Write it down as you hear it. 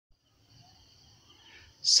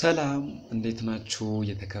ሰላም እንዴት ናችሁ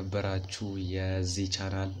የተከበራችሁ የዚህ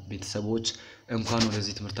ቻናል ቤተሰቦች እንኳን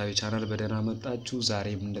ወደዚህ ትምህርታዊ ቻናል በደህና መጣችሁ።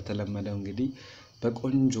 ዛሬም እንደተለመደው እንግዲህ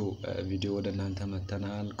በቆንጆ ቪዲዮ ወደ እናንተ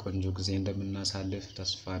መተናል። ቆንጆ ጊዜ እንደምናሳልፍ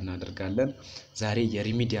ተስፋ እናደርጋለን። ዛሬ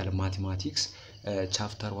የሪሚዲያል ማቴማቲክስ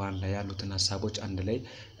ቻፕተር 1 ላይ ያሉትን ሐሳቦች አንድ ላይ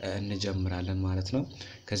እንጀምራለን ማለት ነው።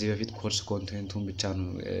 ከዚህ በፊት ኮርስ ኮንቴንቱን ብቻ ነው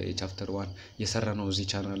የቻፕተር 1 የሰራነው እዚህ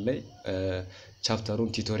ቻናል ላይ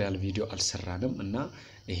ቻፕተሩን ቱቶሪያል ቪዲዮ አልሰራንም እና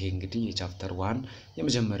ይሄ እንግዲህ የቻፕተር 1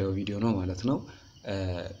 የመጀመሪያው ቪዲዮ ነው ማለት ነው።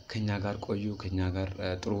 ከኛ ጋር ቆዩ። ከኛ ጋር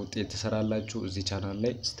ጥሩ ውጤት ተሰራላችሁ። እዚህ ቻናል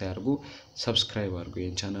ላይ ስታርጉ ሰብስክራይብ አድርጉ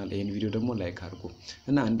ይሄን ቻናል፣ ይሄን ቪዲዮ ደግሞ ላይክ አድርጉ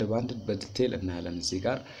እና አንድ ባንድ በዲቴል እናያለን። እዚህ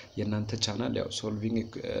ጋር የእናንተ ቻናል ያው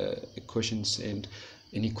ሶልቪንግ ኢኩዌሽንስ ኤንድ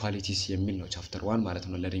ኢኒኳሊቲስ የሚል ነው ቻፕተር 1 ማለት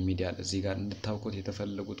ነው ለሪሚዲያል። እዚህ ጋር እንድታውቁት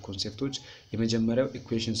የተፈለጉት ኮንሴፕቶች የመጀመሪያው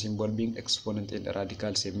ኢኩዌሽንስ ኢንቮልቪንግ ኤክስፖነንት ኤንድ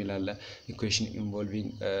ራዲካልስ የሚል አለ። ኢኩዌሽን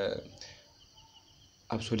ኢንቮልቪንግ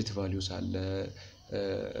አብሶሉት ቫልዩስ አለ።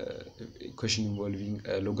 ኢኩዌሽን ኢንቮልቪንግ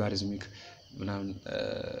ሎጋሪዝሚክ ምናምን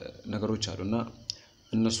ነገሮች አሉና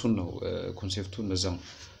እነሱን ነው ኮንሴፕቱን በዛው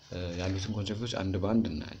ያሉትን ኮንሴፕቶች አንድ ባንድ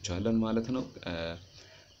እናያቸዋለን ማለት ነው።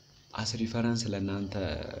 አስ ሪፈረንስ ለእናንተ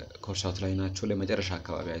ኮርስ አውትላይናችሁ ላይ መጨረሻ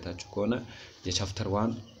አካባቢ አይታችሁ ከሆነ የቻፕተር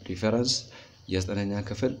 1 ሪፈረንስ የ9ኛ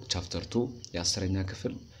ክፍል ቻፕተር 2 የ10ኛ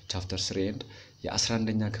ክፍል ቻፕተር 3 ኤንድ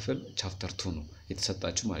የ11ኛ ክፍል ቻፕተር 2 ነው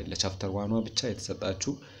የተሰጣችሁ ማለት ለቻፕተር 1 ብቻ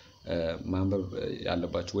የተሰጣችሁ ማንበብ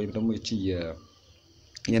ያለባችሁ ወይም ደግሞ እቺ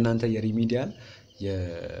የእናንተ የሪሚዲያል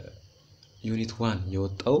የዩኒት 1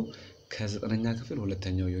 የወጣው ከ9ኛ ክፍል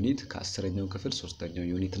ሁለተኛው ዩኒት ከ10ኛው ክፍል ሶስተኛው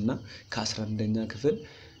ዩኒት እና ከ11ኛ ክፍል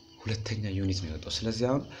ሁለተኛ ዩኒት ነው የወጣው። ስለዚህ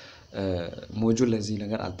አሁን ሞጁል ለዚህ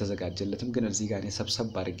ነገር አልተዘጋጀለትም፣ ግን እዚህ ጋር እኔ ሰብሰብ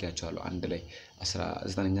አድርጌያቸዋለሁ አንድ ላይ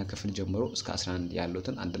 19ኛ ክፍል ጀምሮ እስከ 11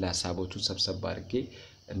 ያሉትን አንድ ላይ ሐሳቦቹን ሰብሰብ አድርጌ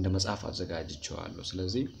እንደ መጽሐፍ አዘጋጅቼዋለሁ።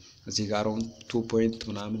 ስለዚህ እዚህ ጋር አሁን 2 ፖይንት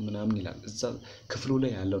ምናምን ይላል እዛ ክፍሉ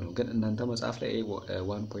ላይ ያለው ነው፣ ግን እናንተ መጽሐፍ ላይ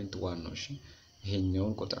 1.1 ነው። እሺ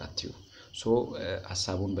ይሄኛውን ቁጥር አትዩ።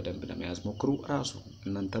 ሐሳቡን በደንብ ለመያዝ ሞክሩ። ራሱ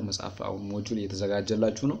እናንተ መጽሐፍ አሁን ሞጁል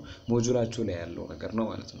እየተዘጋጀላችሁ ነው፣ ሞጁላችሁ ላይ ያለው ነገር ነው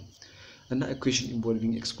ማለት ነው። እና ኢኩዌሽን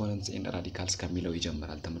ኢንቮልቪንግ ኤክስፖነንትስ ኤንድ ራዲካልስ ከሚለው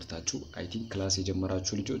ይጀምራል ትምህርታችሁ። አይ ቲንክ ክላስ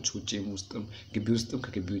የጀመራችሁ ልጆች ውጪም ውስጥም ግቢ ውስጥም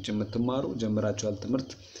ከግቢ ውጭ የምትማሩ ጀምራችኋል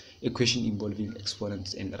ትምህርት ኢኩዌሽን ኢንቮልቪንግ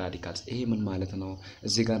ኤክስፖነንትስ ኤንድ ራዲካልስ። ይሄ ምን ማለት ነው?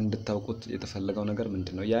 እዚህ ጋር እንድታውቁት የተፈለገው ነገር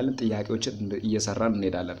ምንድነው? ያለን ጥያቄዎችን እየሰራን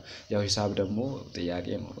እንሄዳለን። ያው ሂሳብ ደግሞ ጥያቄ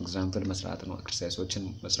ነው፣ ኤግዛምፕል መስራት ነው፣ ኤክሰርሳይሶችን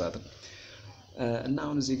መስራት ነው። እና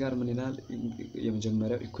አሁን እዚህ ጋር ምን ይላል?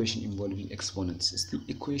 የመጀመሪያው ኢኩዌሽን ኢንቮልቪንግ ኤክስፖነንትስ። እስቲ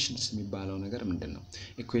ኢኩዌሽንስ የሚባለው ነገር ምንድነው?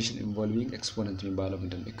 ኢኩዌሽን ኢንቮልቪንግ ኤክስፖነንት የሚባለው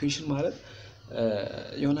ምንድነው? ኢኩዌሽን ማለት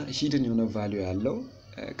የሆነ ሂድን የሆነ ቫልዩ ያለው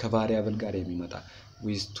ከቫሪያብል ጋር የሚመጣ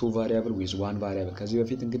with 2 variable with 1 variable። ከዚህ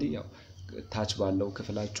በፊት እንግዲህ ያው ታች ባለው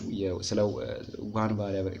ክፍላችሁ ስለ 1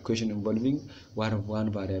 variable ኢኩዌሽን ኢንቮልቪንግ 1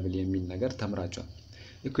 variable የሚል ነገር ተምራችኋል።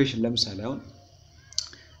 ኢኩዌሽን ለምሳሌ አሁን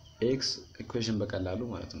x ኢኩዌሽን በቀላሉ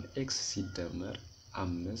ማለት ነው x ሲደመር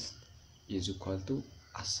 5 is equal to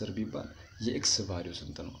 10 ቢባል የx ቫልዩ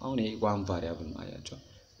ስንት ነው? አሁን ይሄ 1 variable ነው አያችሁ።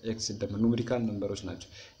 x ሲደመር ኑሜሪካል ነምበሮች ናቸው።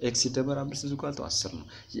 x ሲደመር 5 is equal to 10 ነው።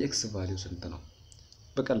 የx ቫልዩ ስንት ነው?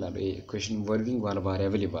 በቀላሉ ይሄ ኢኩዌሽን ኢንቮልቪንግ 1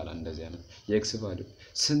 variable ይባላል። እንደዚህ አይነት የx ቫልዩ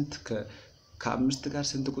ስንት ከ5 ጋር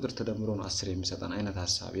ስንት ቁጥር ተደምሮ ነው 10 የሚሰጠን አይነት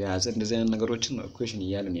ሐሳብ የያዘ እንደዚህ አይነት ነገሮችን ነው ኢኩዌሽን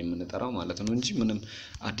እያልን የምንጠራው ማለት ነው እንጂ ምንም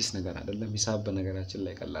አዲስ ነገር አይደለም። ሂሳብ በነገራችን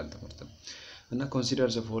ላይ ቀላል ትምህርት ነው። እና ኮንሲደር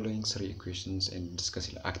ዘ ፎሎዊንግ 3 ኢኩዌሽንስ ኤንድ ዲስከስ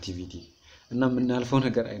አክቲቪቲ እና የምናልፈው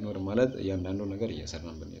ነገር አይኖርም ማለት እያንዳንዱ ነገር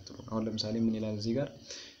እየሰራን ብንሄድ ጥሩ ነው። አሁን ለምሳሌ ምን ይላል እዚህ ጋር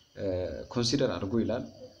ኮንሲደር አድርጉ ይላል።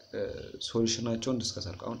 ሶሉሽናቸውን ዲስከስ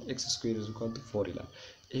አድርጉ። አሁን x ስኩዌር is equal to 4 ይላል።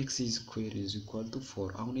 x ስኩዌር is equal to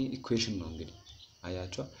 4 አሁን ይሄ ኢኩዌሽን ነው እንግዲህ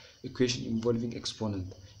አያችሁ። ኢኩዌሽን ኢንቮልቪንግ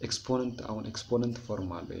ኤክስፖነንት አሁን ኤክስፖነንት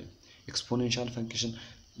ፎርም አለው። ኤክስፖኔንሻል ፈንክሽን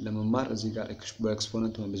ለመማር እዚህ ጋር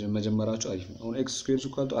በኤክስፖነንት መጀመራችሁ አሪፍ ነው። አሁን x ስኩዌር is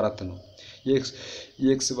equal to 4 ነው።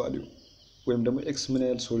 የx ቫልዩ ወይም ደግሞ x ምን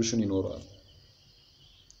ያህል ሶሉሽን ይኖረዋል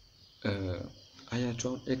አያችሁ።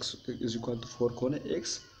 አሁን x is equal to 4 ከሆነ x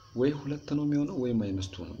ወይ 2 ነው የሚሆነው ወይ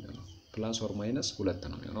 -2 ነው የሚሆነው። ፕላስ ኦር ማይነስ 2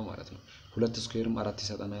 ነው የሚሆነው ማለት ነው። 2 ስኩዌርም 4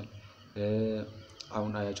 ይሰጠናል።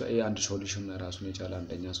 አሁን አያችሁ ይሄ አንድ ሶሉሽን ራሱን የቻለ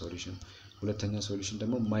አንደኛ ሶሉሽን፣ ሁለተኛ ሶሉሽን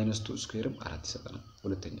ደግሞ -2 ስኩዌርም 4 ይሰጠናል።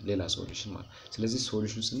 ሁለተኛ ሌላ ሶሉሽን ማለት። ስለዚህ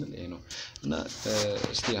ሶሉሽን ስንል ይሄ ነው። እና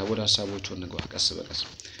እስቲ ወደ ሐሳቦቹ እንግባ ቀስ በቀስ።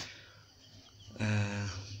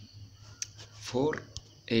 ፎር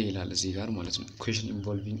ኤ ይላል እዚህ ጋር ማለት ነው። ኢኩዌሽን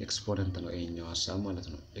ኢንቮልቪንግ ኤክስፖነንት ነው ይሄኛው ሐሳብ ማለት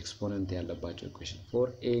ነው። ኤክስፖነንት ያለባቸው ኢኩዌሽን ፎር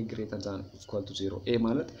ኤ ግሬተር ዛን ኢኳል ቱ 0። ኤ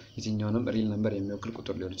ማለት የትኛውንም ሪል ነምበር የሚወክል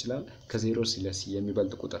ቁጥር ሊሆን ይችላል ከ0 ሲለስ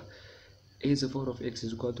የሚበልጥ ቁጥር a the power of x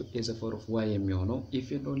is equal to a the power of y የሚሆነው if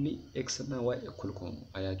and only x እና y እኩል ከሆኑ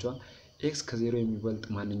አያችሁ። x ከ0 የሚበልጥ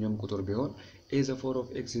ማንኛውም ቁጥር ቢሆን a the power of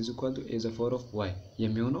x is equal to a the power of y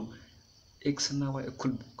የሚሆነው x እና y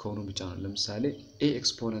እኩል ከሆኑ ብቻ ነው። ለምሳሌ a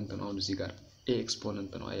ኤክስፖነንት ነው። አሁን እዚህ ጋር a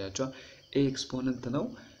ኤክስፖነንት ነው። አያችሁ a ኤክስፖነንት ነው።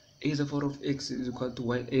 a the power of x is equal to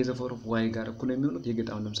y a the power of y ጋር እኩል የሚሆኑት የግድ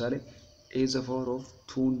አሁን ለምሳሌ a the power of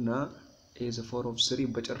 2 እና a the power of 3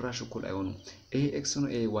 በጭራሽ እኩል አይሆኑም። ይሄ x ነው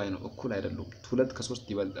ይሄ y ነው እኩል አይደሉም። 2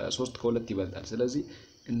 ከ3 ይበልጣል 3 ከ2 ይበልጣል። ስለዚህ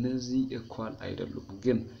እነዚህ እኩል አይደሉም።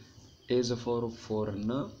 ግን a the power of 4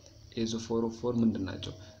 እና a the power of 4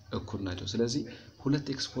 ምንድናቸው? እኩል ናቸው። ስለዚህ ሁለት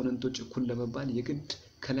ኤክስፖነንቶች እኩል ለመባል የግድ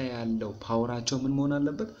ከላይ ያለው ፓወራቸው ምን መሆን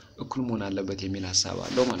አለበት? እኩል መሆን አለበት የሚል ሐሳብ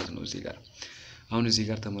አለው ማለት ነው። እዚህ ጋር አሁን እዚህ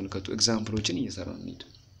ጋር ተመልከቱ። ኤግዛምፕሎችን እየሰራን እንሂድ።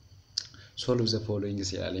 solve the following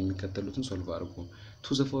ይላል። የሚከተሉትን ሶልቭ አድርጉ።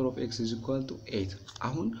 2 the power of x is equal to 8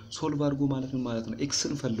 አሁን ሶልቭ አድርጉ ማለት ምን ማለት ነው?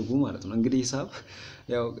 ኤክስን ፈልጉ ማለት ነው። እንግዲህ ሂሳብ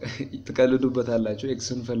ያው ተቀልዱበታላችሁ።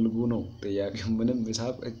 ኤክስን ፈልጉ ነው ጥያቄው። ምንም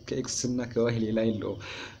ሂሳብ ከኤክስ እና ከዋይ ሌላ የለውም።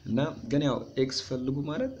 እና ግን ያው ኤክስ ፈልጉ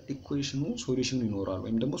ማለት ኢኩዌሽኑ ሶሉሽኑ ይኖራል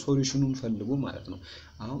ወይም ደግሞ ሶሉሽኑን ፈልጉ ማለት ነው።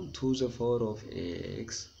 አሁን 2 the power of x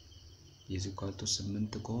is equal to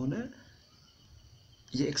 8 ከሆነ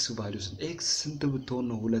የኤክስ ቫልዩስ ኤክስ ስንት ብትሆን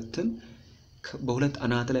ነው ሁለትን በሁለት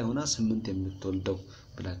አናት ላይ ሆና 8 የምትወልደው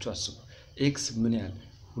ብላችሁ አስቡ። ኤክስ ምን ያህል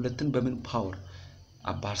ሁለትን በምን ፓወር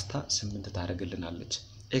አባስታ 8 ታደርግልናለች?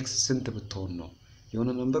 ኤክስ ስንት ብትሆን ነው የሆነ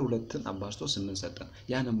ነምበር ሁለትን አባስቶ 8 ሰጠን?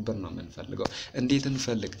 ያ ነምበር ነው የምንፈልገው። እንዴት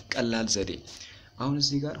እንፈልግ? ቀላል ዘዴ። አሁን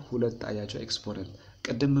እዚህ ጋር ሁለት አያቸው ኤክስፖነንት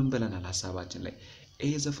ቀደም ምን ብለናል ሐሳባችን ላይ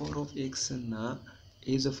a the power of x እና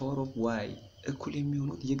a the power of y እኩል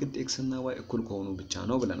የሚሆኑት የግድ x እና y እኩል ከሆኑ ብቻ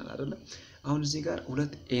ነው ብለናል አይደል? አሁን እዚህ ጋር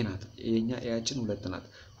ሁለት a ናት። የኛ ኤያችን ሁለት ናት።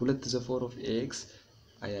 2 the power of x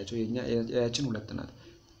አያቸው የኛ ኤያችን ሁለት ናት።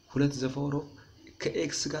 2 the power of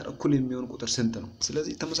ከx ጋር እኩል የሚሆን ቁጥር ስንት ነው?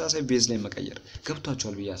 ስለዚህ ተመሳሳይ ቤዝ ላይ መቀየር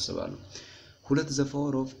ገብቷቸዋል ብዬ አስባለሁ። 2 the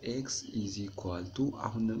power of x is equal to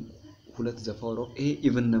አሁንም 2 the power of a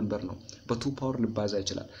even number ነው። በ2 ፓወር ልባዛ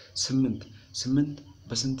ይችላል። 8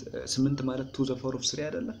 ማለት 2 the power of 3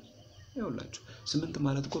 አይደለ? ይኸውላችሁ 8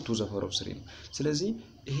 ማለት እኮ 2 the power of 3 ነው። ስለዚህ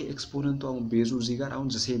ይሄ ኤክስፖነንቱ አሁን ቤዙ እዚህ ጋር አሁን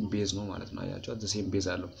the same ቤዝ ነው ማለት ነው። አያችሁ the same ቤዝ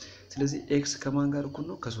አለው። ስለዚህ x ከማን ጋር እኩል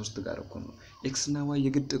ነው? ከ3 ጋር እኩል ነው። x እና y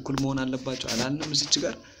የግድ እኩል መሆን አለባቸው አላልንም እዚች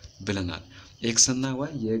ጋር ብለናል። x እና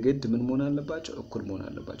y የግድ ምን መሆን አለባቸው? እኩል መሆን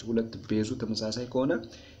አለባቸው። ሁለት ቤዙ ተመሳሳይ ከሆነ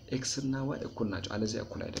x እና y እኩል ናቸው፣ አለዚያ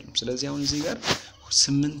እኩል አይደሉም። ስለዚህ አሁን እዚህ ጋር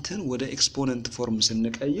 8ን ወደ ኤክስፖነንት ፎርም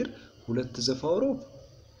ስንቀይር 2 the power of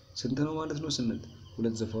ስንት ነው ማለት ነው? 8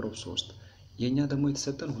 2 the power of 3 የኛ ደግሞ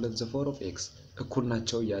የተሰጠን 2 the power of x እኩል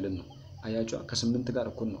ናቸው እያልን ነው። አያችሁ ከ8 ጋር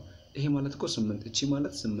እኩል ነው። ይሄ ማለት እኮ 8 እቺ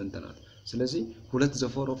ማለት 8 ናት። ስለዚህ 2 the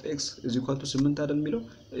power of x is equal to 8 አይደል የሚለው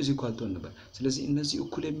is equal to ነበር። ስለዚህ እነዚህ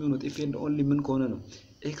እኩል የሚሆኑት if and only ምን ከሆነ ነው?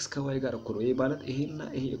 x ከy ጋር እኩል ነው። ይሄ ማለት ይሄና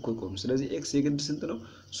ይሄ እኩል ከሆኑ ስለዚህ x የግድ ስንት ነው?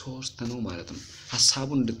 3 ነው ማለት ነው።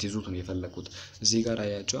 ሐሳቡን እንድትይዙት ነው የፈለኩት። እዚህ ጋር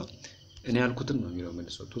አያችሁ እኔ ያልኩትን ነው የሚለው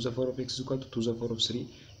መልሶ 2 the power of x is equal to 2 the power of 3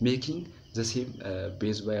 making the same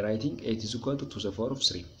base by writing 8 is equal to 2 the power of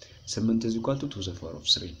 3 8 is equal to 2 the power of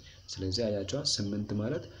 3 ስለዚህ አያችሁ 8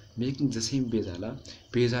 ማለት making the same base አላ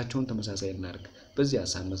ቤዛቸውን ተመሳሳይ እናርግ በዚህ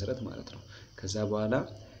ሐሳብ መሰረት ማለት ነው። ከዛ በኋላ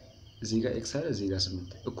እዚህ ጋር x አለ እዚህ ጋር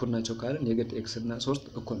 8 እኩል ናቸው ካለን የግድ x እና 3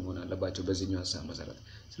 እኩል መሆን አለባቸው በዚህኛው ሐሳብ መሰረት።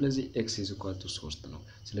 ስለዚህ x is equal to 3 ነው።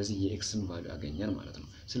 ስለዚህ የxን ቫልዩ አገኘን ማለት ነው።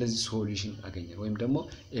 ስለዚህ ሶሉሽን አገኘን ወይም ደግሞ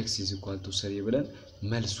x is equal to 3 ብለን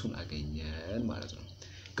መልሱን አገኘን ማለት ነው።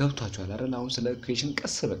 ገብቷችኋል አይደል? አሁን ስለ ኢኩዌሽን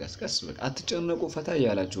ቀስ በቀስ አትጨነቁ፣ ፈታ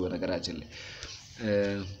ያላችሁ በነገራችን ላይ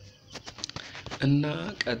እና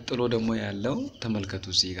ቀጥሎ ደግሞ ያለው ተመልከቱ።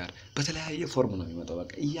 እዚህ ጋር በተለያየ ፎርም ነው የሚመጣው።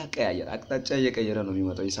 በቃ እያቀያየረ አቅጣጫ እየቀየረ ነው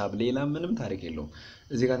የሚመጣው ሂሳብ፣ ሌላ ምንም ታሪክ የለውም።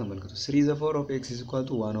 እዚህ ጋር ተመልከቱ 3 the power of x is equal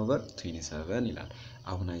to 1/27 ይላል።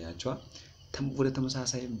 አሁን አያችኋ ወደ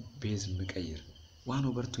ተመሳሳይ ቤዝ እንቀይር።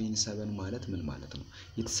 1/27 ማለት ምን ማለት ነው?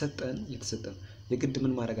 የተሰጠን የግድ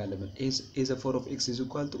ምን ማድረግ አለብን? a the power of x is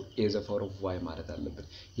equal to a the power of y ማለት አለብን።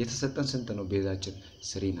 የተሰጠን ስንት ነው? ቤዛችን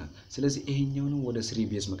 3 ናት። ስለዚህ ይሄኛውን ወደ 3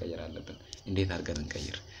 ቤዝ መቀየር አለብን። እንዴት አድርገን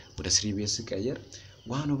እንቀይር? ወደ 3 ቤዝ ሲቀየር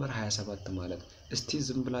 1/27 ማለት እስቲ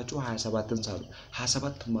ዝም ብላችሁ 27ን ሳሉ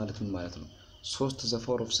 27 ማለት ምን ማለት ነው? 3 the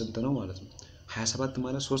power of ስንት ነው ማለት ነው? 27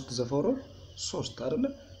 ማለት 3 the power of 3 አይደለ?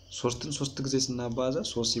 3ን 3 ጊዜ ስናባዛ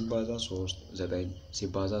 3 ሲባዛ 3 9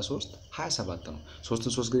 ሲባዛ 3 27 ነው።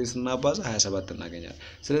 3ን 3 ጊዜ ስናባዛ 27 እናገኛለን።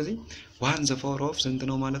 ስለዚህ 1 the power of ስንት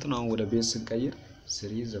ነው ማለት ነው? አሁን ወደ ቤዝ ስንቀይር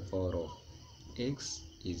 3 the power of x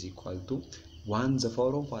is equal to 1 the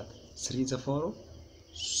power of what? 3 the power of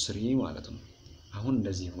 3 ማለት ነው። አሁን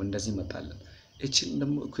እንደዚህ መጣለን። እቺን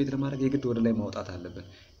ደግሞ ኢኩዌት ለማድረግ የግድ ወደ ላይ ማውጣት አለብን።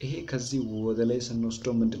 ይሄ ከዚህ ወደ ላይ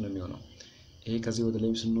ስንወስደው ምንድነው የሚሆነው? ይሄ ከዚህ ወደ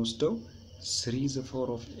ላይ ስንወስደው 3 the power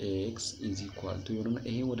of x is equal to ይሆንና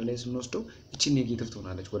ይሄ ወደ ላይ ስንወስደው እቺ ኔጌቲቭ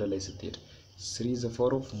ትሆናለች ወደ ላይ ስትሄድ 3 the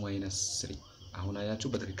power of minus 3 አሁን አያችሁ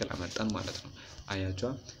በትክክል አመጣን ማለት ነው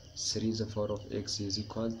አያችሁ 3 the power of x is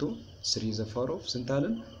equal to 3 the power of ስንት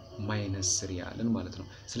አለን -3 አለን ማለት ነው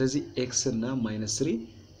ስለዚህ x እና -3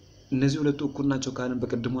 እነዚህ ሁለቱ እኩል ናቸው ካልን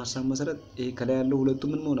በቀድሞ ሐሳብ መሰረት ይሄ ከላይ ያለው ሁለቱ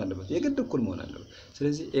ምን መሆን አለበት የግድ እኩል መሆን አለበት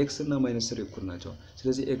ስለዚህ x እና -3 እኩል ናቸው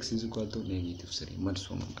ስለዚህ x is equal to -3 መልሶ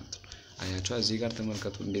ነው ማለት ነው አያችሁ እዚህ ጋር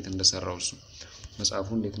ተመልከቱ እንዴት እንደሰራው እሱ መጽሐፉ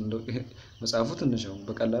እንዴት እንደው መጽሐፉ ትንሽ ነው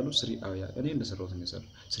በቀላሉ 3 አያ እኔ እንደሰራሁት ነው የሰራው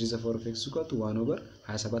 3 the power of x equal to 1 over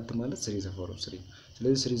 27 ማለት 3 the power of 3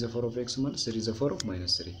 ስለዚህ 3 the power of x ማለት 3 the power of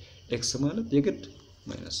 -3 x ማለት የግድ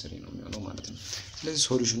 -3 ነው የሚሆነው ማለት ነው ስለዚህ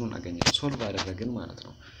ሶሉሽኑን አገኘን ሶልቭ አደረግን ማለት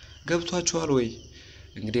ነው ገብቷችኋል ወይ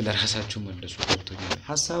እንግዲህ ለራሳችሁ መልሱ ገብቶኛል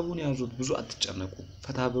ሐሳቡን ያዙት ብዙ አትጨነቁ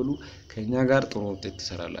ፈታበሉ ከኛ ጋር ጥሩ ውጤት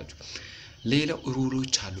ትሰራላችሁ ሌላው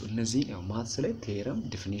ሩሎች አሉ እነዚህ ያው ማትስ ላይ ቴረም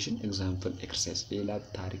ዲፊኒሽን ኤግዛምፕል ኤክሰርሳይዝ ሌላ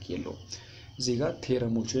ታሪክ የለው እዚህ ጋር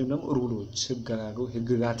ቴረሞች ወይም ደግሞ ሩሎች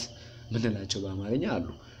ህግጋት ምንላቸው በአማርኛ አሉ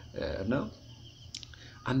እና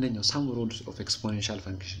አንደኛው some rules of exponential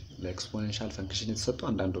function ለኤክስፖኔንሻል ፈንክሽን የተሰጡ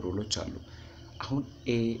አንዳንድ ሩሎች አሉ አሁን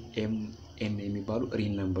a m n የሚባሉ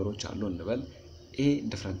ሪል ነምበሮች አሉ እንበል a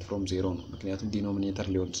different from 0 ነው ምክንያቱም ዲኖሚኔተር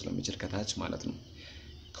ሊሆን ስለሚችል ከታች ማለት ነው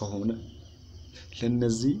ከሆነ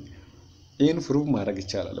ለነዚህ ይሄን ፕሩቭ ማድረግ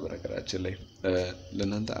ይቻላል በነገራችን ላይ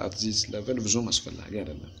ለናንተ at this level ብዙ አስፈላጊ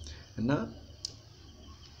አይደለም እና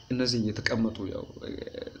እነዚህ የተቀመጡ ያው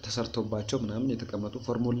ተሰርቶባቸው ምናምን የተቀመጡ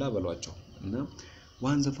ፎርሙላ በሏቸው እና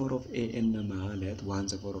 1 the power of an ማለት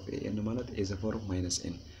 1 the power of an ማለት a the power of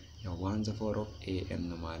 -n ያው 1 the power of an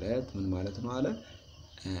ማለት ምን ማለት ነው አለ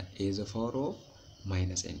a the power of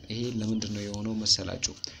 -n ይሄ ለምንድን ነው የሆነው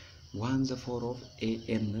መሰላችሁ 1 the power of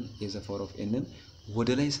an a the power of n ወደ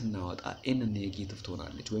ላይ ስናወጣ n ኔጌቲቭ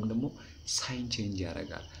ትሆናለች ወይም ደግሞ ሳይን ቼንጅ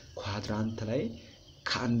ያደርጋል ኳድራንት ላይ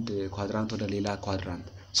ከአንድ ኳድራንት ወደ ሌላ ኳድራንት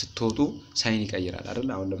ስትወጡ ሳይን ይቀይራል አይደል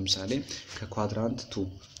አሁን ለምሳሌ ከኳድራንት 2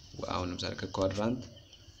 አሁን ለምሳሌ ከኳድራንት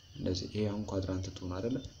እንደዚህ ይሄ አሁን ኳድራንት 2 ነው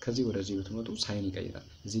አይደል ከዚህ ወደዚህ ብትመጡ ሳይን ይቀይራል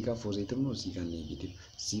እዚህ ጋር ፖዚቲቭ ነው እዚህ ጋር ኔጌቲቭ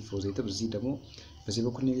እዚህ ፖዚቲቭ እዚህ ደግሞ በዚህ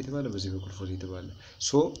በኩል ኔጌቲቭ አለ በዚህ በኩል ፖዚቲቭ አለ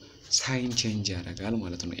ሶ ሳይን ቼንጅ ያደርጋል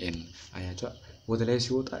ማለት ነው n አያችሁ ወደ ላይ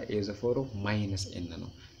ሲወጣ a the power of -n ነው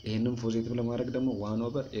ይሄንን ፖዚቲቭ ለማድረግ ደግሞ 1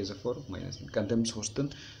 over a the power of -n ቀደም 3ን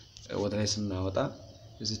ወደ ላይ ስናወጣ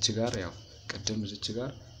እዚች ጋር ያው ቀደም እዚች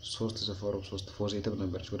ጋር 3 the power of 3 ፖዚቲቭ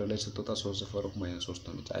ነበርች ወደ ላይ ስትወጣ 3 the power of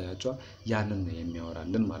 -3 ነው አያችሁ ያንን ነው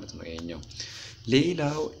የሚያወራልን ማለት ነው ይሄኛው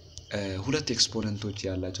ሌላው ሁለት ኤክስፖነንቶች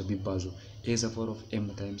ያላቸው ቢባዙ a the power of m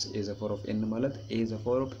times a the power of n ማለት a the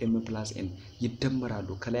power of m plus n ይደመራሉ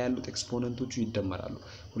ከላይ ያሉት ኤክስፖነንቶቹ ይደመራሉ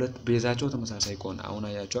ሁለት ቤዛቸው ተመሳሳይ ከሆነ አሁን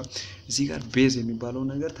አያችሁ እዚህ ጋር ቤዝ የሚባለው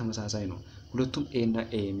ነገር ተመሳሳይ ነው ሁለቱም a እና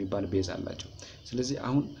a የሚባል ቤዝ አላቸው ስለዚህ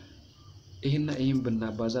አሁን ይሄና ይሄን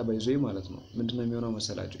ብናባዛ ባይዞይ ማለት ነው ምንድነው የሚሆነው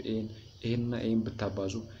መሰላችሁ ይሄና ይሄን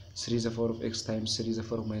ብታባዙ 3 the power of x times 3 the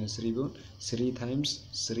power of -3 ቢሆን 3 times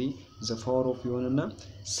 3 the power of ይሆንና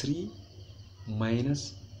 3 minus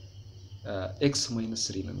x minus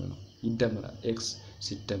 3 ነው የሚሆነው ይደመራል x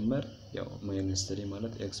ሲደመር ያው -3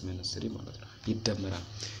 ማለት x -3 ማለት ነው ይደመራል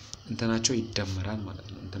እንትናቸው ይደመራል ማለት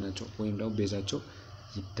ነው እንትናቸው ወይም ደግሞ ቤዛቸው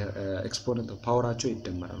ኤክስፖነንት ፓወራቸው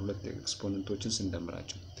ይደመራል ሁለት ኤክስፖነንቶችን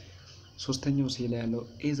ስንደምራቸው ሶስተኛው ሴል ያለው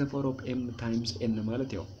a the power of m times n ማለት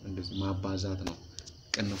ያው እንደዚህ ማባዛት ነው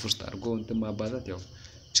ቅንፍ ውስጥ አድርጎ እንትን ማባዛት ያው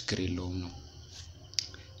ችግር የለውም ነው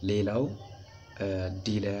ሌላው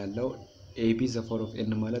d ላይ ያለው ab the power of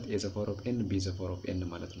n ማለት a the power of n b the power of n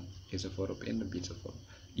ማለት ነው a the power of n b the power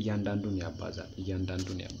እያንዳንዱን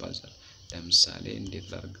ያባዛል ለምሳሌ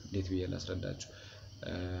እንዴት ብዬ ላስረዳችሁ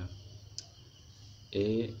a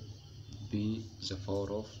b the power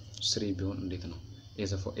of 3 ቢሆን እንዴት ነው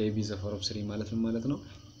a b the power of 3 ማለት ምን ማለት ነው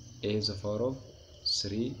a the power of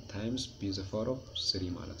 3 times b the power of 3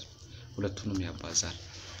 ማለት ነው ሁለቱንም ያባዛል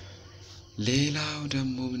ሌላው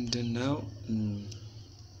ደግሞ ምንድነው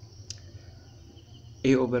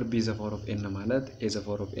a over b the power of n ማለት a the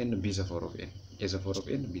power of n b the power of n a the power of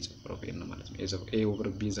n b the power of n ማለት ነው a over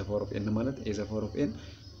b the power of n ማለት a the power of n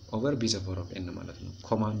over b the power of n ማለት ነው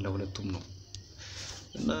ኮማን ለሁለቱም ነው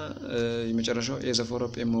እና የመጨረሻው a the power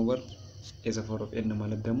of m over a the power of n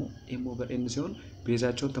ማለት ደግሞ m over n ሲሆን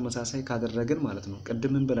ቤዛቸውን ተመሳሳይ ካደረግን ማለት ነው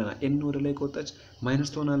ቅድምን ብለና n ወደ ላይ ከወጣች ማይነስ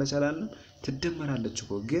ትሆናለች አላለም ትደመራለች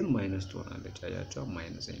እኮ ግን ማይነስ ትሆናለች አያችሁ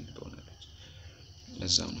ማይነስ n ትሆናለች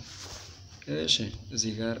ለዛው ነው እሺ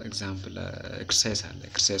እዚህ ጋር ኤግዛምፕል ኤክሰርሳይዝ አለ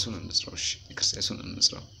ኤክሰርሳይዙን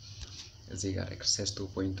እንስራው እዚህ ጋር ኤክሰርሳይዝ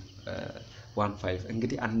 2.15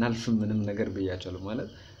 እንግዲህ አናልፍም ምንም ነገር ብያቻለሁ ማለት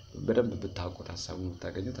በደንብ ብታውቁት ሐሳቡን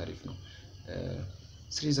ብታገኙት አሪፍ ነው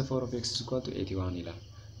 3 the power of x is equal to 81 ይላል።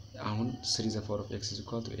 አሁን 3 the power of x is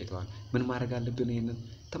equal to 81 ምን ማድረግ አለብን? ይሄንን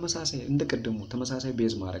ተመሳሳይ እንደቀደሙ ተመሳሳይ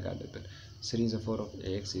ቤዝ ማድረግ አለብን። 3 the power of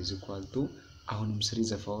x is equal to አሁንም 3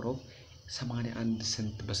 the power of 81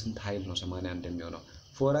 ስንት በስንት ኃይል ነው 81 የሚሆነው?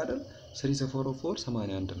 4 አይደል? 3 the power of 4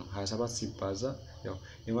 81 ነው። 27 ሲባዛ ያው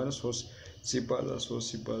የማለት 3 ሲባዛ 3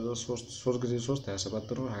 ሲባዛ 3 ጊዜ 3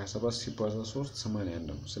 27 ነው። 27 ሲባዛ 3 81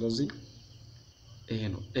 ነው። ስለዚህ ይሄ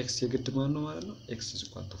ነው x የግድ ማን ነው ማለት ነው? x is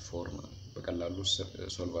equal to 4 ማለት በቀላሉ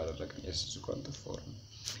ሶልቭ አደረግን። x is equal to 4 ነው።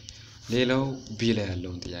 ሌላው b ላይ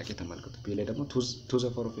ያለውን ጥያቄ ተመልከቱ። b ላይ ደግሞ 2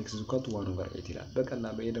 the power of x is equal to 1 over 8 ይላል።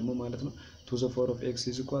 በቀላሉ ይሄ ደግሞ ማለት ነው 2 the power of x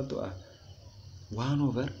is equal to 1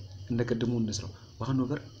 over እንደቀድሞ እንስራው 1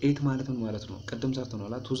 over 8 ማለት ምን ማለት ነው? ቀደም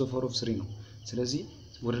ሰርተናል 2 the power of 3 ነው። ስለዚህ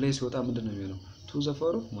ወደ ላይ ሲወጣ ምንድነው የሚሆነው? 2 the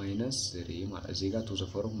power of -3 ማለት እዚህ ጋር 2 the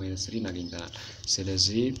power of -3 አግኝተናል።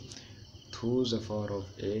 ስለዚህ 2 the power of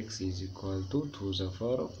x is equal to 2 the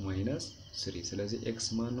power of -3 ስለዚህ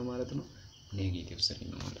x ማን ነው ማለት ነው? -3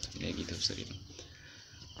 ነው ማለት ነው። -3 ነው።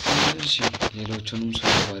 እሺ ሌሎቹንም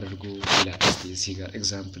ሶልቭ አድርጉ ይላል። እዚህ ጋር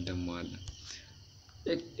ኤግዛምፕል ደግሞ አለ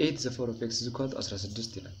 8 the power of x is equal to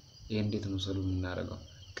 16 ይላል። ይሄ እንዴት ነው ሶልቭ የምናደርገው?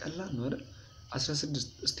 ቀላል ነው አይደል? 16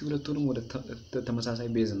 እስቲ ሁለቱንም ወደ ተመሳሳይ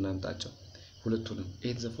ቤዝ እናምጣቸው። ሁለቱንም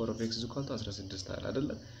 8 the power of x is equal to 16 አለ አይደል?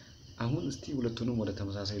 አሁን እስቲ ሁለቱንም ወደ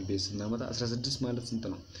ተመሳሳይ ቤዝ እናመጣ 16 ማለት ስንት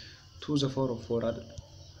ነው? 2 the power of 4 አይደል?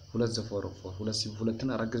 2 the power of 4 ሁለትን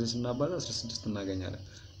አራት ጊዜ ስናባዛ 16 እናገኛለን።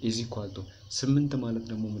 is equal to 8 ማለት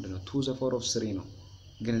ደግሞ ምንድነው? 2 the power of 3 ነው።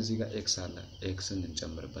 ግን እዚህ ጋር x አለ xን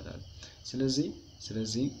እንጨምርበታለን።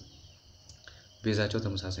 ስለዚህ ቤዛቸው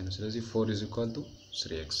ተመሳሳይ ነው። ስለዚህ 4 is equal to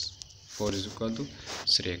 3x 4 is equal to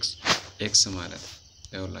 3x x ማለት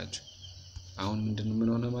ያውላችሁ አሁን ምንድነው ምን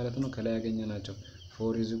ሆነ ማለት ነው? ከላይ ያገኘናቸው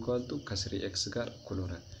 4 is equal to ከ3x ጋር እኩል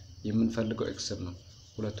ሆነ። የምንፈልገው x ነው።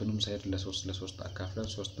 ሁለቱንም ሳይድ ለ3 አካፍለን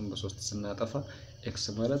 3ን በ3 ስናጠፋ x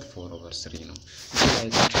ማለት 4 over 3 ነው። እዚህ ላይ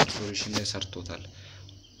ሶሉሽን ላይ ሰርቶታል።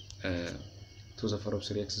 2 the power of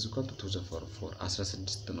 3x is equal to 2 the power of 4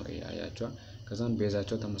 16 ነው ያያችሁ። ከዛን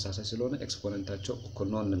ቤዛቸው ተመሳሳይ ስለሆነ ኤክስፖነንታቸው እኩል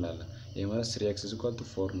ነው እንላለን። ይሄ ማለት 3x is equal to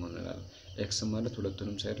 4 ነው እንላለን። x ማለት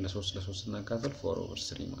ሁለቱንም ሳይድ ለ3 ስናካፍል 4 over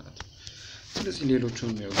 3 ማለት ነው። ስለዚህ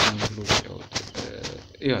ሌሎቹንም ያው ኤግዛምፕሎች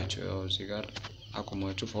ያቸው ያው እዚህ ጋር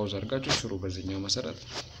አቁማችሁ ፓውዝ አድርጋችሁ ስሩ። በዚህኛው መሰረት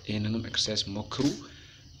ይሄንንም ኤክሰርሳይዝ ሞክሩ።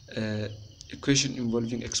 ኢኩዌሽን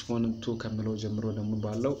ኢንቮልቪንግ ኤክስፖነንት 2 ከመለው ጀምሮ ደግሞ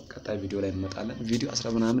ባለው ቀጣይ ቪዲዮ ላይ እንመጣለን። ቪዲዮ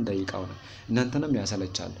 10 ምናምን ደቂቃው ነው። እናንተንም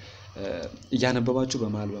ያሰለቻል። እያነበባችሁ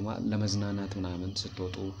በመሃል ለመዝናናት ምናምን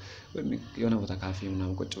ስትወጡ ወይም የሆነ ቦታ ካፌ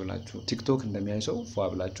ምናምን ቁጭ ብላችሁ ቲክቶክ እንደሚያይ ሰው ፏ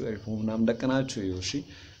ብላችሁ ኤርፎን ምናምን ደቀናችሁ እሺ።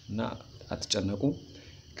 እና አትጨነቁ።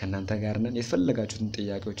 ከናንተ ጋር ነን። የፈለጋችሁትን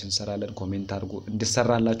ጥያቄዎች እንሰራለን። ኮሜንት አድርጉ።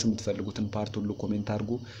 እንድሰራላችሁ የምትፈልጉትን ፓርት ሁሉ ኮሜንት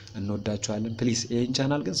አድርጉ። እንወዳችኋለን። ፕሊዝ ይሄን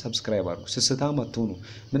ቻናል ግን ሰብስክራይብ አድርጉ። ስስታም አትሁኑ።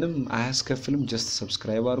 ምንም አያስከፍልም። ጀስት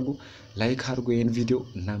ሰብስክራይብ አድርጉ፣ ላይክ አድርጉ ይሄን ቪዲዮ።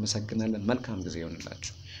 እናመሰግናለን። መልካም ጊዜ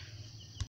ይሁንላችሁ።